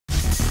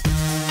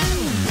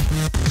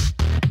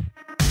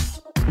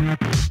Hi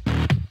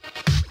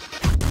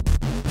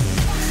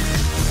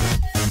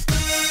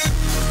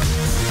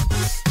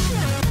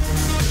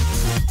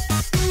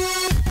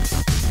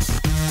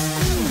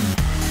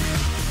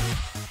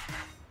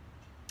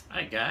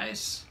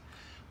guys.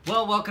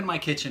 Well, welcome to my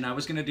kitchen. I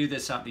was gonna do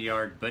this out in the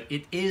yard, but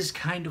it is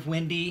kind of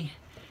windy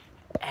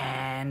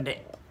and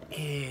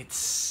the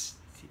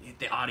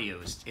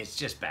audio is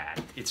just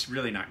bad. It's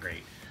really not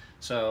great.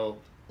 So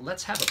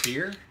let's have a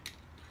beer.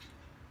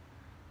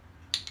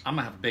 I'm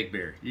gonna have a big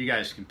beer. You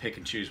guys can pick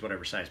and choose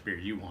whatever size beer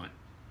you want.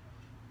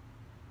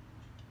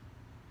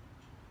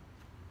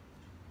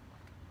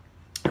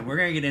 And we're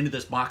gonna get into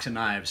this box of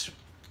knives.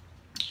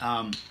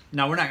 Now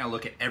we're not gonna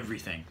look at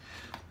everything.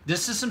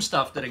 This is some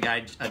stuff that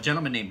a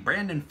gentleman named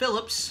Brandon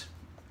Phillips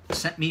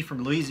sent me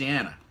from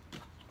Louisiana.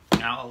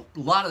 Now, a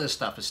lot of this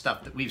stuff is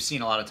stuff that we've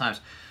seen a lot of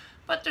times,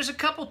 but there's a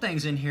couple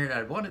things in here that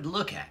I wanted to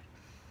look at.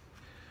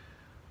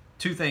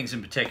 Two things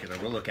in particular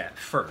we'll look at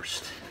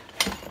first,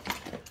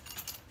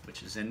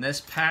 which is in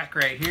this pack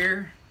right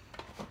here.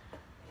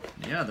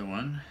 The other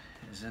one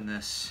is in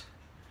this,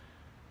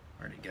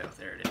 where'd it go?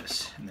 There it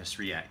is, in this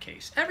React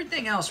case.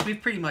 Everything else,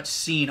 we've pretty much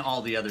seen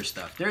all the other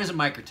stuff. There is a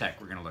Microtech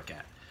we're gonna look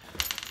at.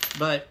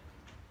 But,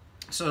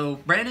 so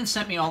Brandon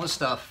sent me all this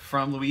stuff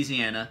from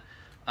Louisiana.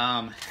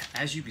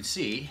 As you can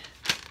see,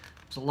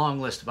 it's a long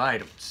list of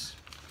items.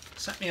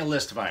 Sent me a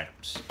list of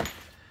items.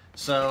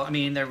 So, I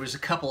mean, there was a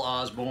couple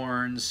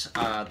Osbornes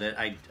that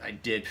I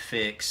did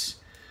fix.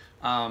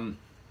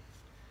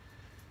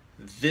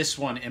 This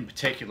one in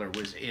particular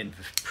was in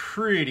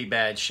pretty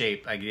bad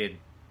shape. I did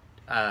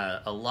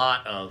a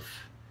lot of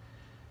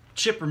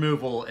chip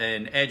removal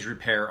and edge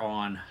repair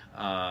on,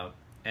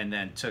 and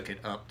then took it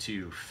up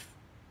to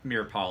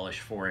mirror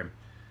polish for him.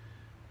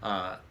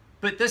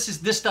 But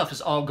this stuff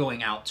is all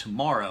going out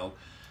tomorrow,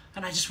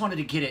 and I just wanted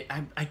to get it.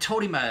 I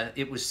told him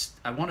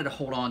I wanted to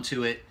hold on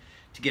to it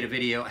to get a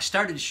video. I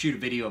started to shoot a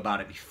video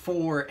about it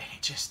before,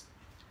 and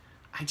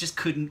I just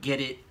couldn't get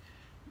it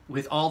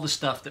with all the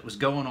stuff that was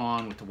going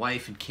on with the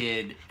wife and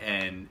kid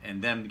and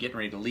them getting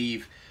ready to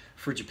leave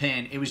for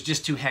Japan. It was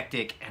just too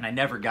hectic, and I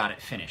never got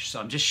it finished. So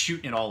I'm just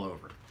shooting it all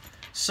over.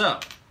 So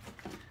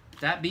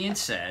that being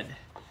said,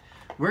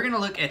 we're gonna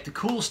look at the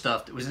cool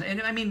stuff that was, and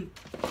I mean,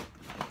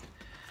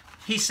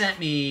 he sent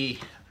me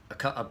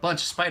a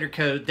bunch of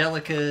Spyderco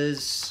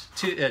Delicas,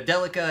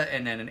 Delica,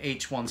 and then an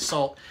H1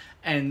 Salt,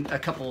 and a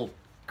couple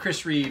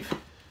Chris Reeve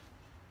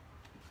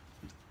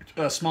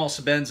small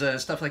Sabenza and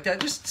stuff like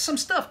that. Just some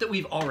stuff that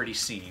we've already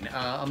seen.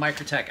 A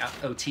Microtech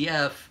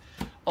OTF,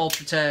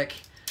 Ultratech.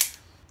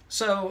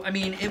 So, I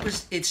mean,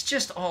 it's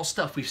just all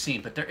stuff we've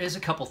seen, but there is a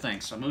couple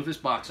things. So I'll move this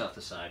box off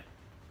the side.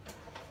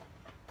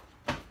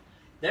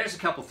 There's a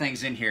couple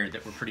things in here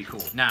that were pretty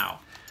cool.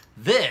 Now,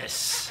 the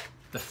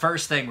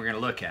first thing we're gonna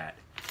look at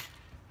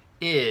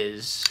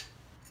is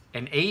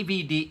an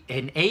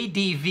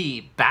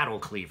ADV battle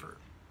cleaver.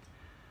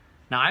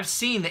 Now, I've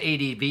seen the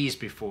ADVs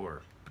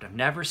before, but I've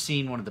never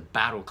seen one of the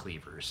battle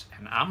cleavers.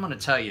 And I'm gonna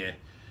tell you,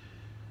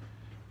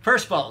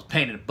 first of all, it's a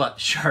pain in the butt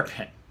to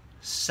sharpen.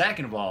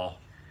 Second of all,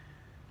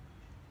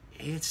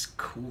 it's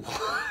cool.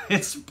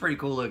 It's pretty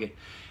cool looking.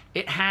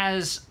 It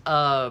has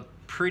a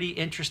pretty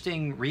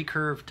interesting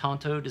recurve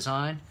Tonto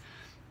design.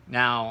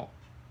 Now,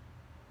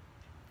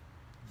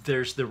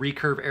 there's the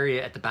recurve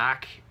area at the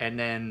back and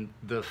then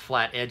the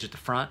flat edge at the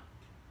front.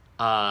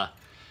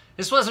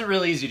 This wasn't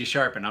really easy to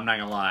sharpen, I'm not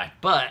gonna lie,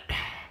 but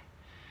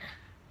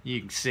you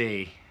can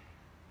see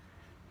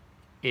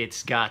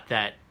it's got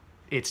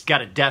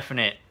a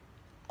definite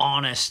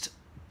honest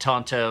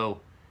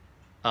Tonto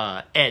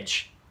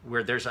edge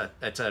where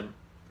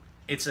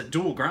it's a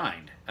dual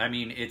grind. I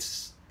mean,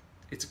 it's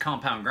a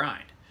compound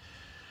grind.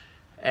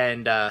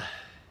 And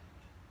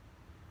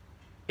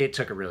it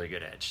took a really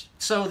good edge.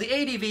 So the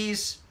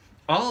ADVs,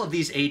 all of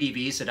these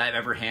ADVs that I've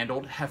ever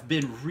handled have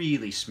been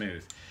really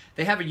smooth.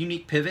 They have a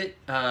unique pivot.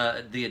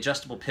 The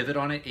adjustable pivot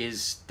on it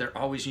they're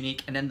always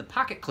unique. And then the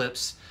pocket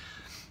clips,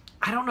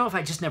 I don't know if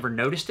I just never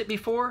noticed it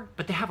before,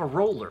 but they have a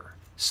roller.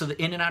 So the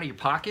in and out of your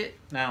pocket.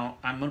 Now,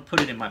 I'm gonna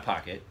put it in my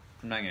pocket.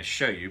 I'm not gonna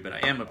show you, but I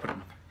am gonna put it in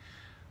my pocket.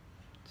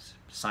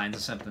 Signs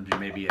and symptoms, you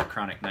may be a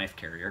chronic knife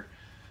carrier.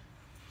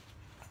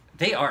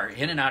 They are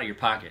in and out of your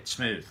pocket,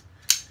 smooth.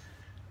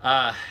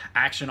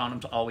 Action on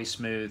them's always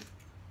smooth.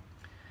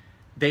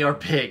 They are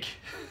big.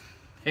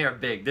 They are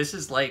big. This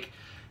is like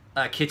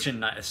a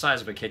kitchen knife, the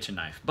size of a kitchen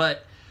knife.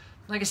 But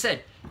like I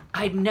said,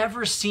 I'd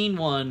never seen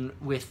one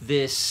with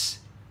this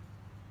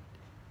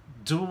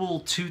dual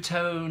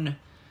two-tone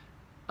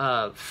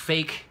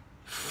fake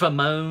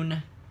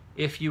Famone,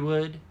 if you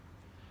would.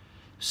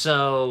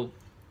 So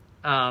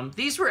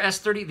these are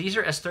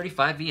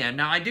S35 VN.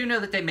 Now I do know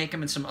that they make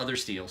them in some other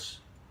steels.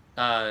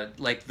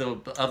 Like the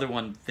other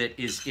one that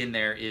is in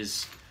there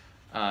is,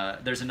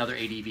 there's another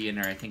ADV in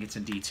there, I think it's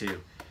in D2.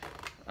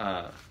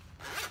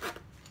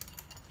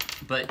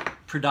 But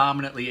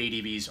predominantly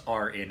ADVs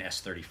are in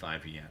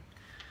S35 VN.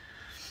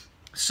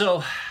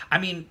 So, I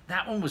mean,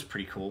 that one was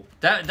pretty cool.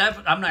 I'm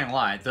not gonna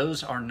lie,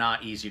 those are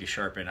not easy to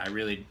sharpen.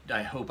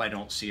 I hope I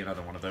don't see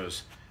another one of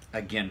those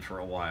again for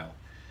a while.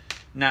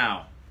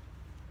 Now,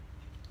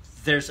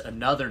 there's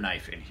another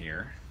knife in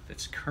here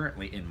that's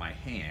currently in my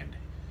hand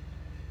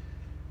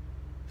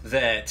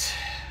that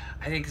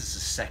I think this is the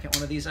second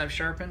one of these I've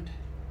sharpened.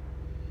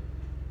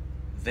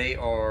 They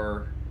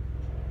are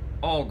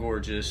all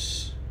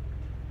gorgeous.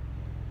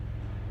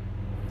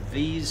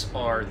 These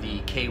are the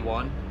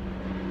K1,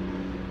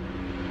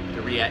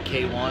 the React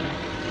K1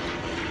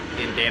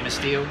 in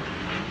Damasteel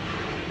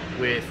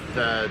with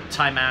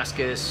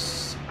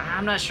Timascus.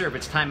 I'm not sure if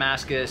it's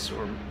Timascus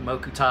or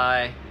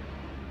Mokutai,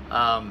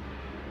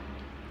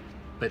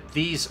 but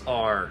these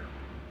are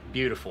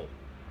beautiful,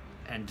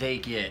 and they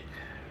get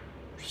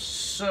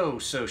so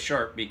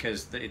sharp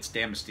because it's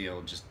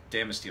Damasteel. Just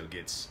Damasteel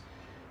gets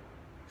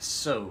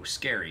so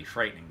scary,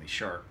 frighteningly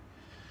sharp.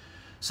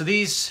 So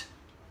these,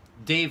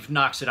 Dave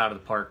knocks it out of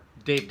the park.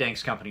 Dave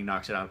Dank's company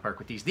knocks it out of the park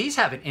with these. These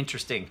have an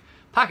interesting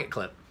pocket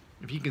clip.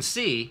 If you can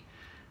see,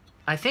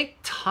 I think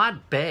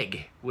Todd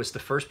Begg was the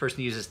first person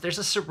to use this. There's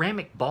a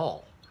ceramic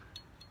ball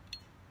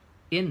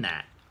in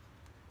that,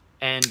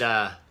 and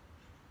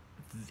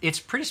it's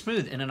pretty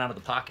smooth in and out of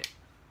the pocket.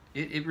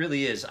 It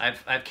really is.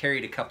 I've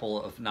carried a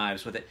couple of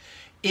knives with it.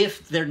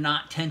 If they're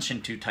not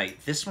tensioned too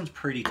tight, this one's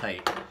pretty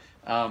tight.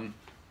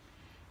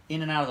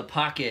 In and out of the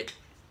pocket,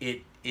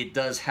 it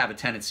does have a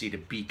tendency to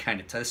be kind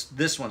of tight.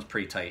 This one's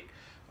pretty tight.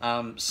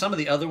 Some of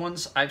the other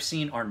ones I've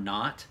seen are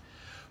not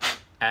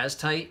as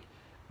tight,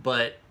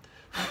 but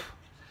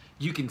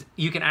you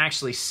can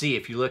actually see,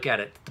 if you look at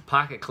it, the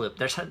pocket clip,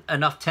 there's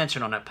enough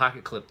tension on that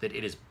pocket clip that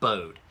it is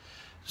bowed.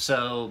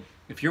 So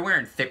if you're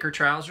wearing thicker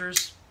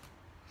trousers,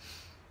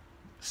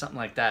 something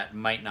like that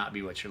might not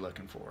be what you're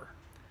looking for.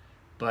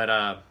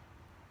 But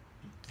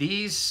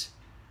these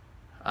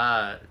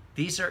are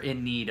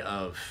in need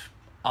of,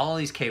 all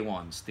these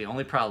K1s, the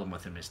only problem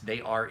with them is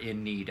they are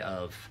in need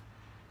of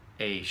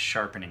a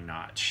sharpening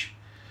notch.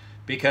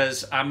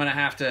 Because I'm going to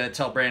have to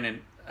tell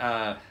Brandon,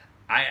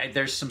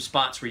 there's some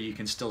spots where you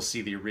can still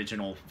see the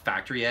original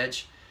factory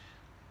edge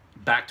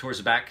back towards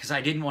the back, because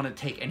I didn't want to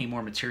take any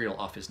more material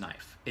off his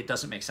knife. It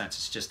doesn't make sense.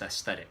 It's just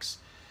aesthetics.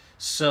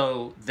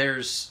 So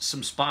there's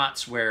some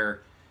spots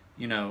where,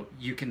 you know,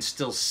 you can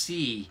still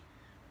see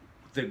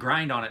the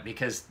grind on it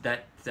because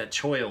that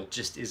choil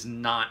just is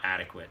not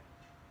adequate.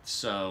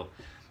 So,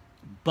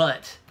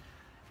 but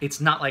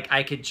it's not like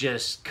I could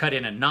just cut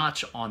in a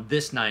notch on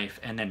this knife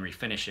and then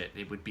refinish it.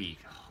 It would be,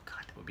 oh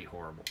God, it would be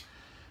horrible.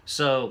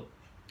 So,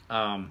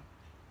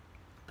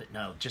 but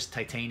no, just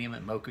titanium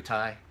and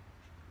Mokutai.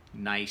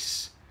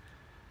 Nice.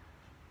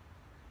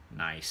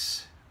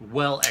 Nice.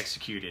 Well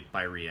executed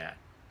by Riat.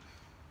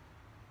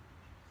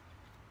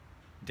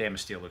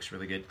 Damasteel looks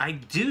really good. I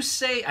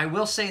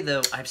will say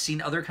though, I've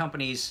seen other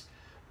companies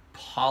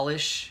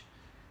polish.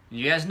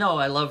 You guys know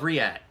I love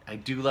Riat. I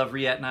do love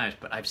Riat knives,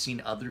 but I've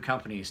seen other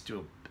companies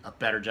do a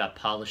better job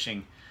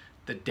polishing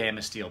the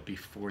Damasteel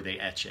before they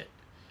etch it.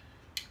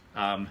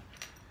 And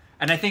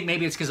I think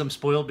maybe it's because I'm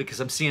spoiled, because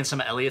I'm seeing some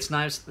of Elliot's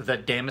knives. The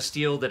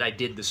Damasteel that I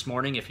did this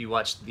morning, if you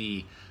watched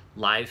the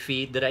live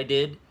feed that I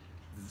did,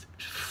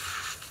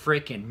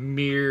 freaking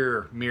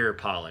mirror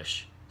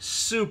polish.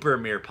 Super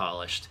mirror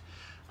polished.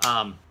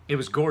 It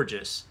was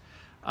gorgeous.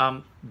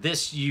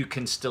 This, you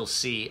can still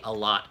see a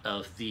lot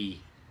of the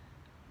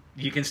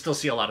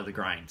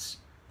grinds,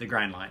 the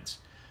grind lines.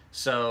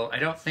 So I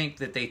don't think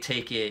that they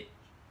take it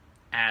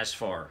as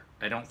far.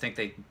 I don't think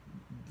they,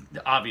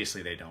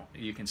 obviously they don't.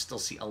 You can still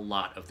see a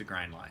lot of the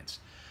grind lines.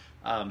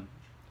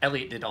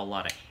 Elliot does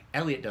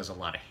a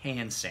lot of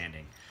hand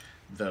sanding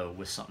though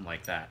with something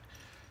like that.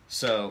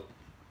 So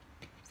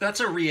that's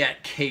a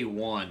Riat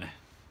K1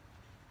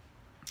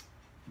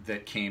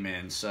 that came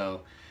in.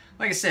 So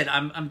like I said,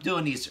 I'm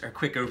doing these a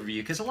quick overview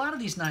because a lot of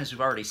these knives we've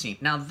already seen.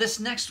 Now this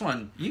next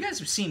one, you guys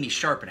have seen me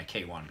sharpen a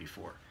K1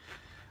 before.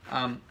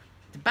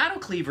 The Battle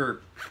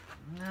Cleaver,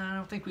 I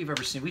don't think we've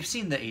ever seen. We've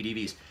seen the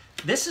ADVs.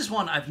 This is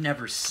one I've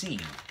never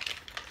seen.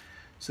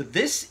 So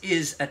this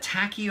is a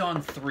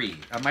Tachyon 3,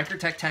 a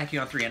Microtech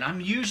Tachyon 3, and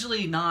I'm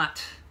usually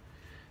not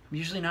a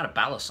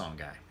Balisong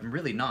guy. I'm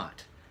really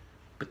not.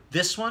 But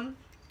this one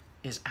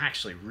is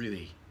actually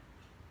really,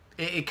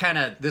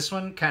 this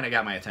one kind of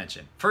got my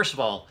attention. First of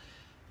all,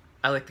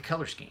 I like the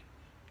color scheme.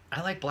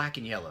 I like black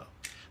and yellow.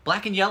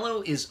 Black and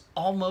yellow is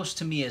almost,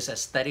 to me, as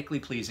aesthetically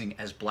pleasing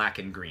as black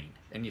and green.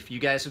 And if you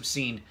guys have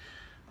seen,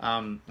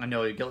 I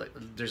know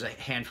there's a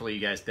handful of you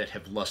guys that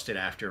have lusted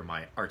after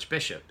my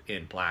Archbishop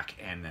in black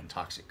and then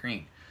Toxic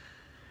Green.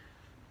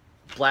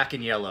 Black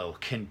and yellow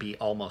can be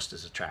almost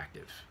as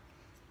attractive.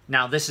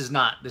 Now this is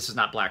not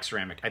black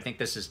ceramic. I think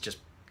this is just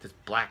this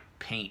black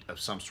paint of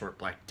some sort,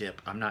 black dip.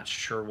 I'm not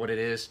sure what it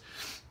is.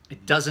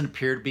 It doesn't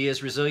appear to be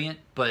as resilient,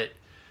 but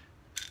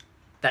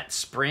that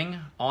spring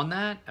on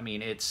that, I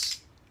mean, it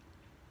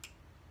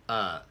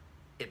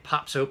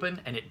pops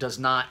open and it does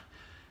not,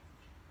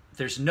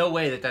 there's no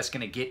way that that's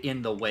going to get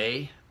in the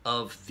way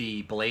of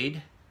the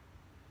blade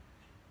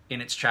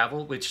in its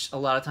travel, which a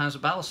lot of times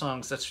with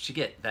Balisongs, that's what you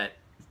get. That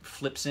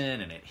flips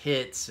in and it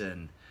hits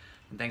and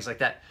things like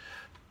that.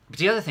 But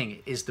the other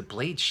thing is the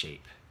blade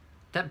shape.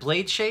 That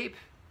blade shape,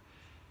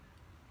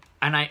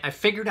 and I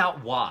figured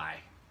out why.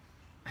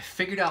 I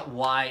figured out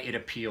why it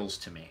appeals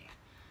to me.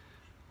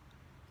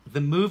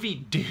 The movie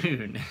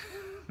Dune,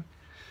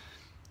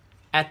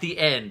 at the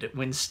end,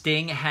 when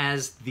Sting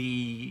has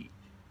the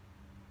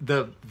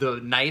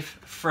knife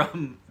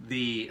from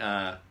the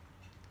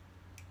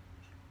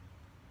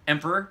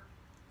Emperor.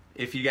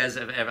 If you guys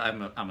have ever,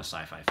 I'm a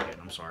sci-fi fan,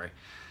 I'm sorry.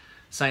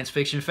 Science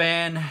fiction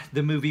fan,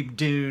 the movie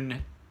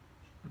Dune,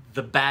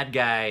 the bad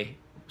guy,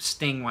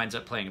 Sting winds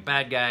up playing a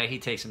bad guy. He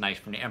takes a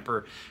knife from the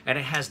Emperor, and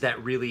it has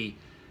that really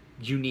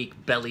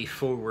unique belly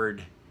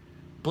forward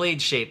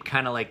blade shape,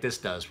 kind of like this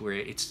does, where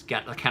it's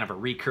got a kind of a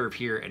recurve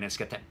here, and it's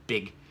got that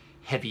big,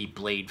 heavy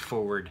blade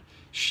forward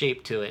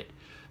shape to it.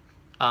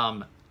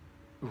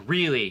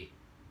 Really,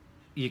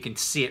 you can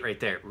see it right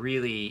there.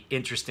 Really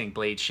interesting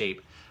blade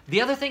shape.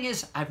 The other thing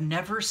is, I've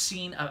never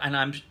seen,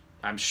 and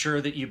I'm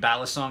sure that you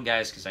Balisong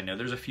guys, because I know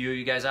there's a few of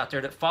you guys out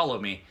there that follow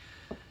me,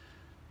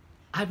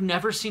 I've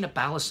never seen a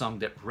Balisong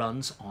that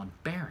runs on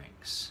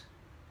bearings.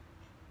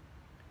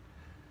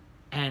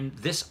 And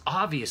this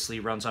obviously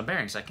runs on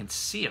bearings. I can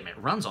see them. It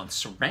runs on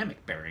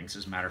ceramic bearings,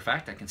 as a matter of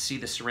fact. I can see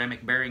the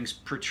ceramic bearings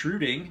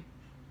protruding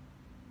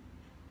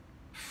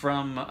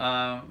from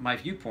my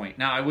viewpoint.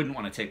 Now, I wouldn't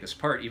want to take this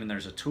apart, even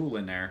there's a tool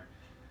in there.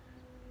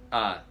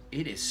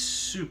 It is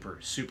super,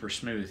 super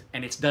smooth,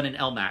 and it's done in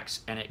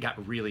Elmax, and it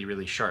got really,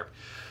 really sharp.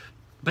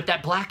 But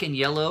that black and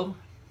yellow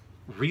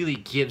really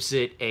gives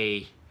it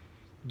a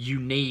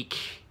unique,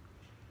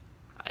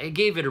 it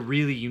gave it a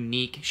really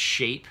unique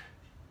shape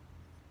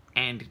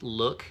and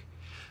look.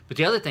 But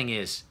the other thing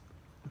is,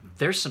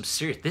 there's some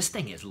serious, this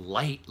thing is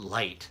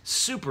light,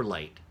 super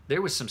light.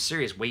 There was some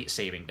serious weight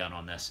saving done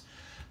on this.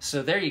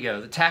 So there you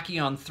go, the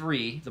Tachyon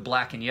 3, the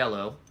black and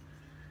yellow,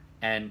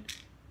 and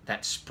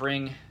that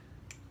spring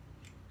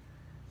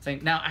thing.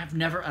 Now, I've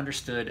never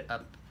understood,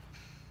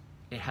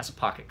 it has a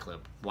pocket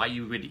clip, why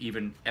you would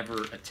even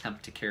ever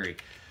attempt to carry.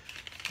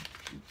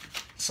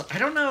 So I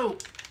don't know,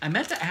 I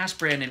meant to ask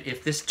Brandon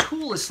if this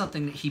tool is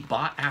something that he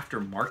bought after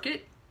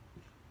market,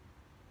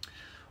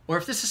 or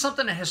if this is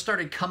something that has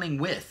started coming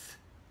with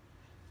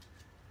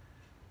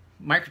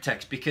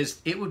Microtex,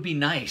 because it would be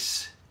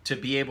nice to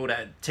be able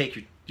to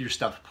take your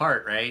stuff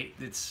apart, right?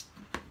 It's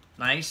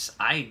nice.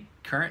 I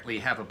currently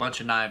have a bunch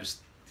of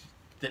knives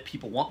that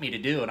people want me to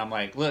do, and I'm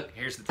like, look,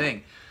 here's the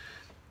thing.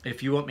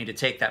 If you want me to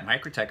take that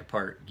Microtech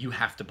apart, you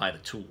have to buy the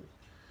tool.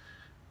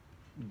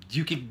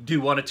 You can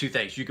do one of two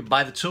things. You can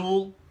buy the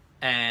tool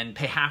and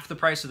pay half the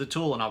price of the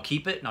tool, and I'll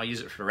keep it, and I'll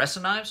use it for the rest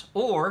of the knives,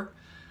 or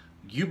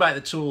you buy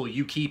the tool,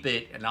 you keep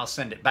it, and I'll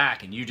send it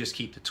back, and you just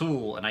keep the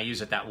tool, and I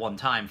use it that one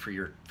time for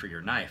your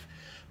knife.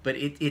 But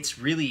it's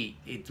really,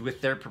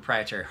 with their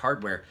proprietary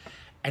hardware,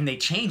 and they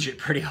change it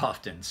pretty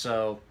often,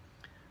 so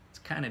it's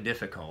kind of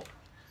difficult.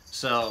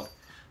 So,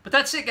 but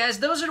that's it, guys.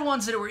 Those are the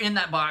ones that were in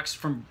that box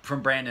from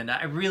Brandon.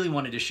 I really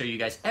wanted to show you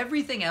guys.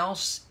 Everything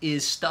else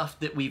is stuff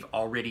that we've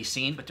already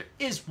seen, but there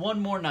is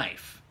one more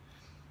knife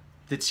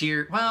that's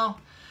here.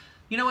 Well,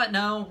 you know what?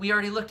 No, we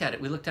already looked at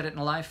it. We looked at it in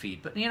a live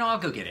feed, but you know, I'll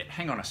go get it.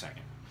 Hang on a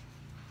second.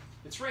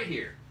 It's right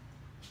here.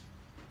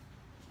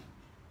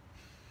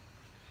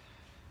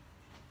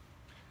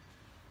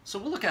 So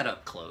we'll look at it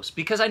up close,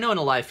 because I know in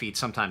a live feed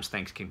sometimes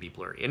things can be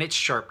blurry, and it's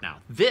sharp now.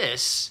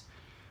 This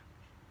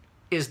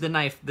is the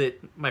knife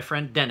that my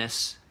friend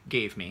Dennis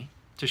gave me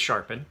to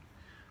sharpen.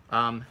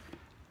 And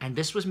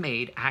this was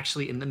made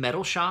actually in the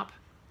metal shop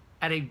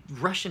at a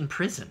Russian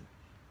prison,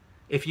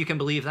 if you can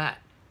believe that.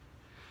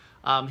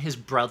 His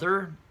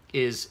brother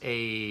is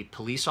a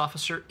police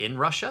officer in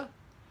Russia,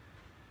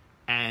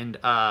 and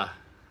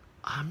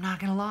I'm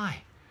not gonna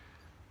lie,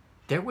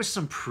 there was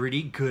some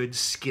pretty good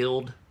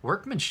skilled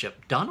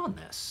workmanship done on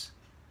this.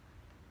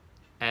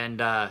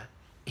 And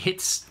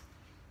it's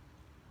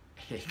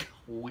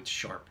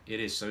sharp. It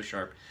is so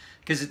sharp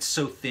because it's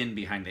so thin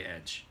behind the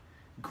edge.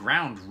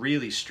 Ground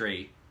really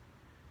straight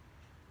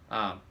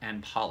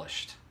and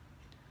polished.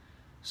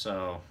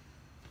 So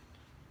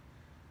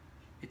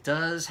it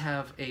does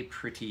have a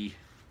pretty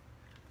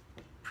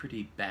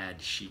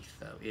bad sheath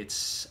though.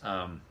 It's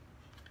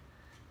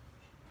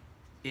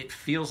it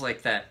feels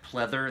like that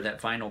pleather, that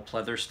vinyl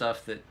pleather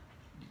stuff that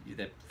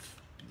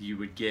you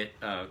would get,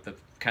 the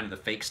kind of the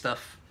fake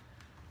stuff,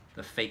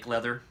 the fake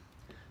leather.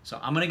 So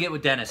I'm gonna get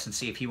with Dennis and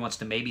see if he wants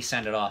to maybe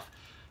send it off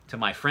to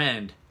my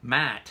friend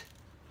Matt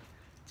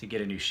to get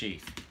a new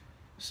sheath.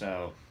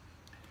 So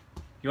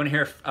you want to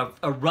hear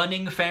a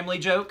running family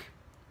joke?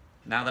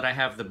 Now that I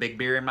have the big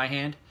beer in my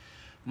hand,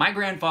 my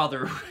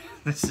grandfather,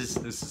 this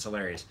is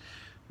hilarious.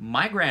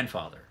 My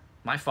grandfather,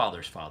 my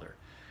father's father,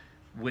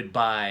 would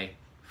buy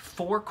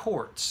 4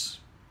 quarts,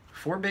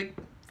 four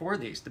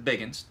of these, the big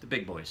ones, the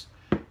big boys,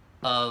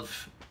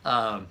 of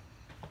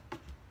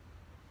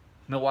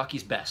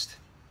Milwaukee's Best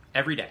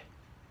every day.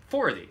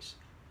 4 of these.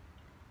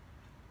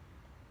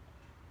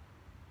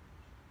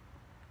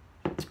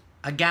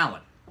 A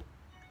gallon.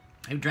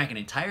 He drank an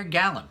entire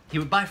gallon. He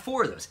would buy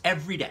 4 of those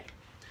every day.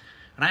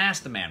 And I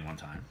asked the man one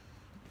time,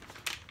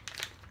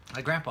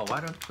 my grandpa,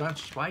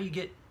 why you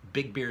get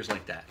big beers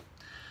like that?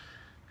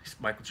 He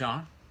said, Michael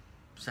John,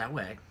 it's that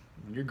way.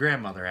 When your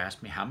grandmother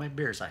asked me how many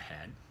beers I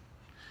had,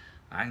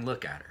 I can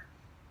look at her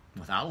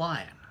without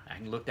lying. I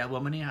can look that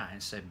woman in the eye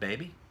and say,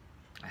 baby,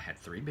 I had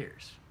 3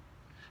 beers.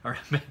 Or,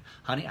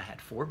 honey, I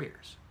had 4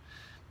 beers.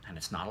 And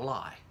it's not a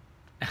lie.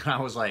 And I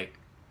was like,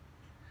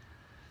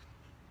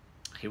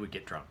 he would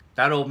get drunk.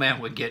 That old man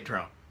would get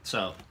drunk. So,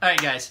 all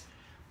right, guys.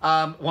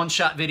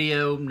 One-shot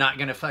video. Not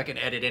going to fucking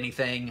edit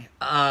anything.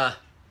 I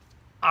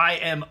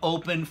am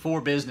open for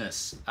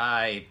business.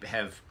 I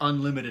have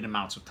unlimited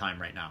amounts of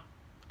time right now.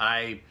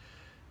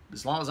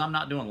 As long as I'm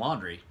not doing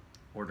laundry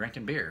or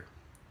drinking beer,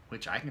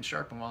 which I can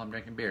sharpen while I'm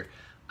drinking beer,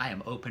 I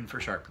am open for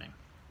sharpening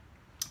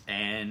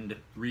and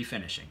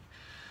refinishing.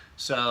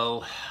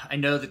 So I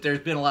know that there's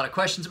been a lot of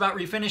questions about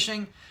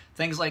refinishing,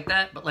 things like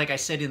that, but like I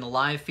said in the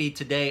live feed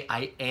today,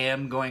 I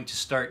am going to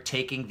start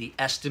taking the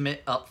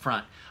estimate up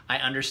front. I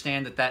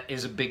understand that that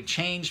is a big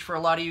change for a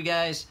lot of you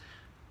guys.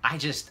 I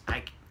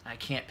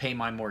can't pay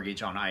my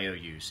mortgage on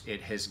IOUs.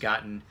 It has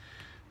gotten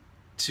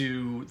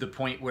to the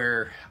point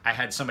where I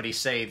had somebody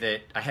say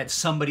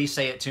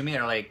it to me.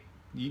 They're like,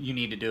 you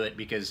need to do it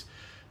because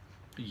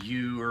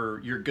your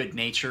good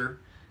nature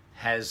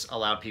has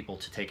allowed people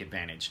to take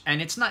advantage.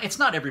 And it's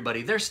not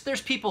everybody.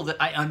 There's people that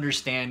I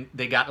understand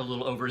they got a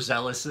little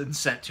overzealous and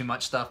sent too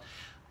much stuff.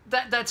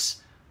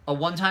 That's a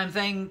one-time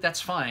thing.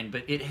 That's fine.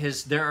 But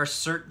there are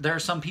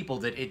some people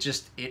that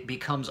it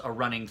becomes a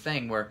running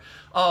thing where,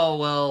 oh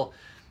well,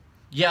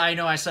 yeah, I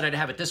know I said I'd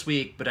have it this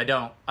week, but I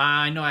don't.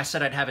 I know I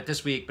said I'd have it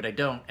this week, but I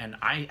don't. And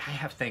I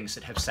have things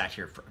that have sat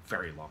here for a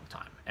very long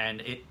time,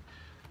 and it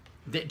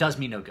does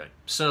me no good.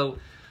 So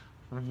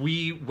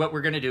what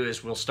we're going to do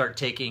is we'll start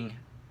taking,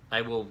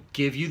 I will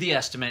give you the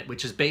estimate,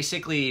 which is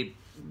basically,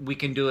 we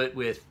can do it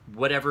with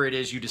whatever it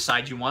is you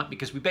decide you want,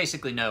 because we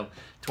basically know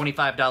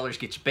 $25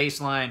 gets you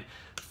baseline,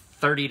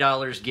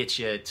 $30 gets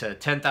you to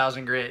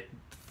 10,000 grit,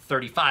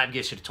 $35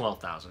 gets you to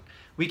 12,000.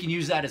 We can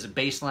use that as a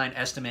baseline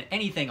estimate.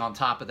 Anything on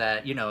top of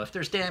that, you know, if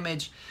there's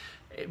damage,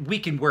 we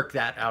can work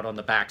that out on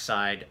the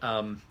backside.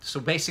 So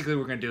basically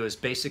what we're going to do is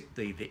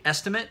basically the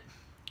estimate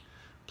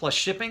plus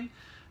shipping.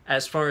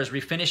 As far as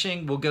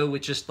refinishing, we'll go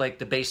with just like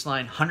the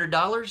baseline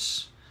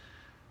 $100.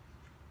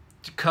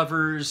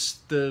 Covers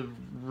the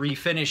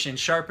refinish and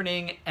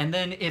sharpening, and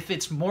then if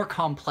it's more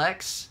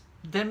complex,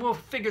 then we'll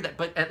figure that.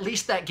 But at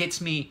least that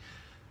gets me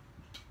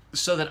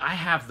so that I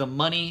have the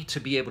money to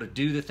be able to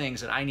do the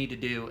things that I need to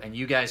do, and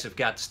you guys have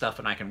got the stuff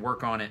and I can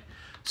work on it.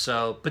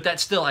 So, but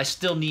I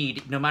still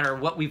need, no matter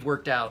what we've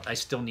worked out, I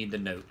still need the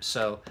note.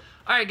 So,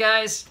 all right,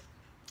 guys,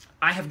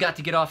 I have got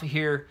to get off of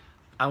here.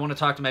 I want to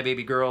talk to my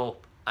baby girl.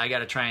 I got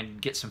to try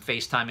and get some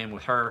FaceTime in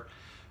with her.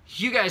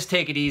 You guys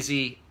take it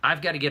easy.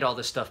 I've got to get all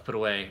this stuff put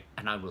away,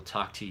 and I will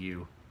talk to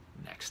you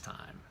next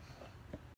time.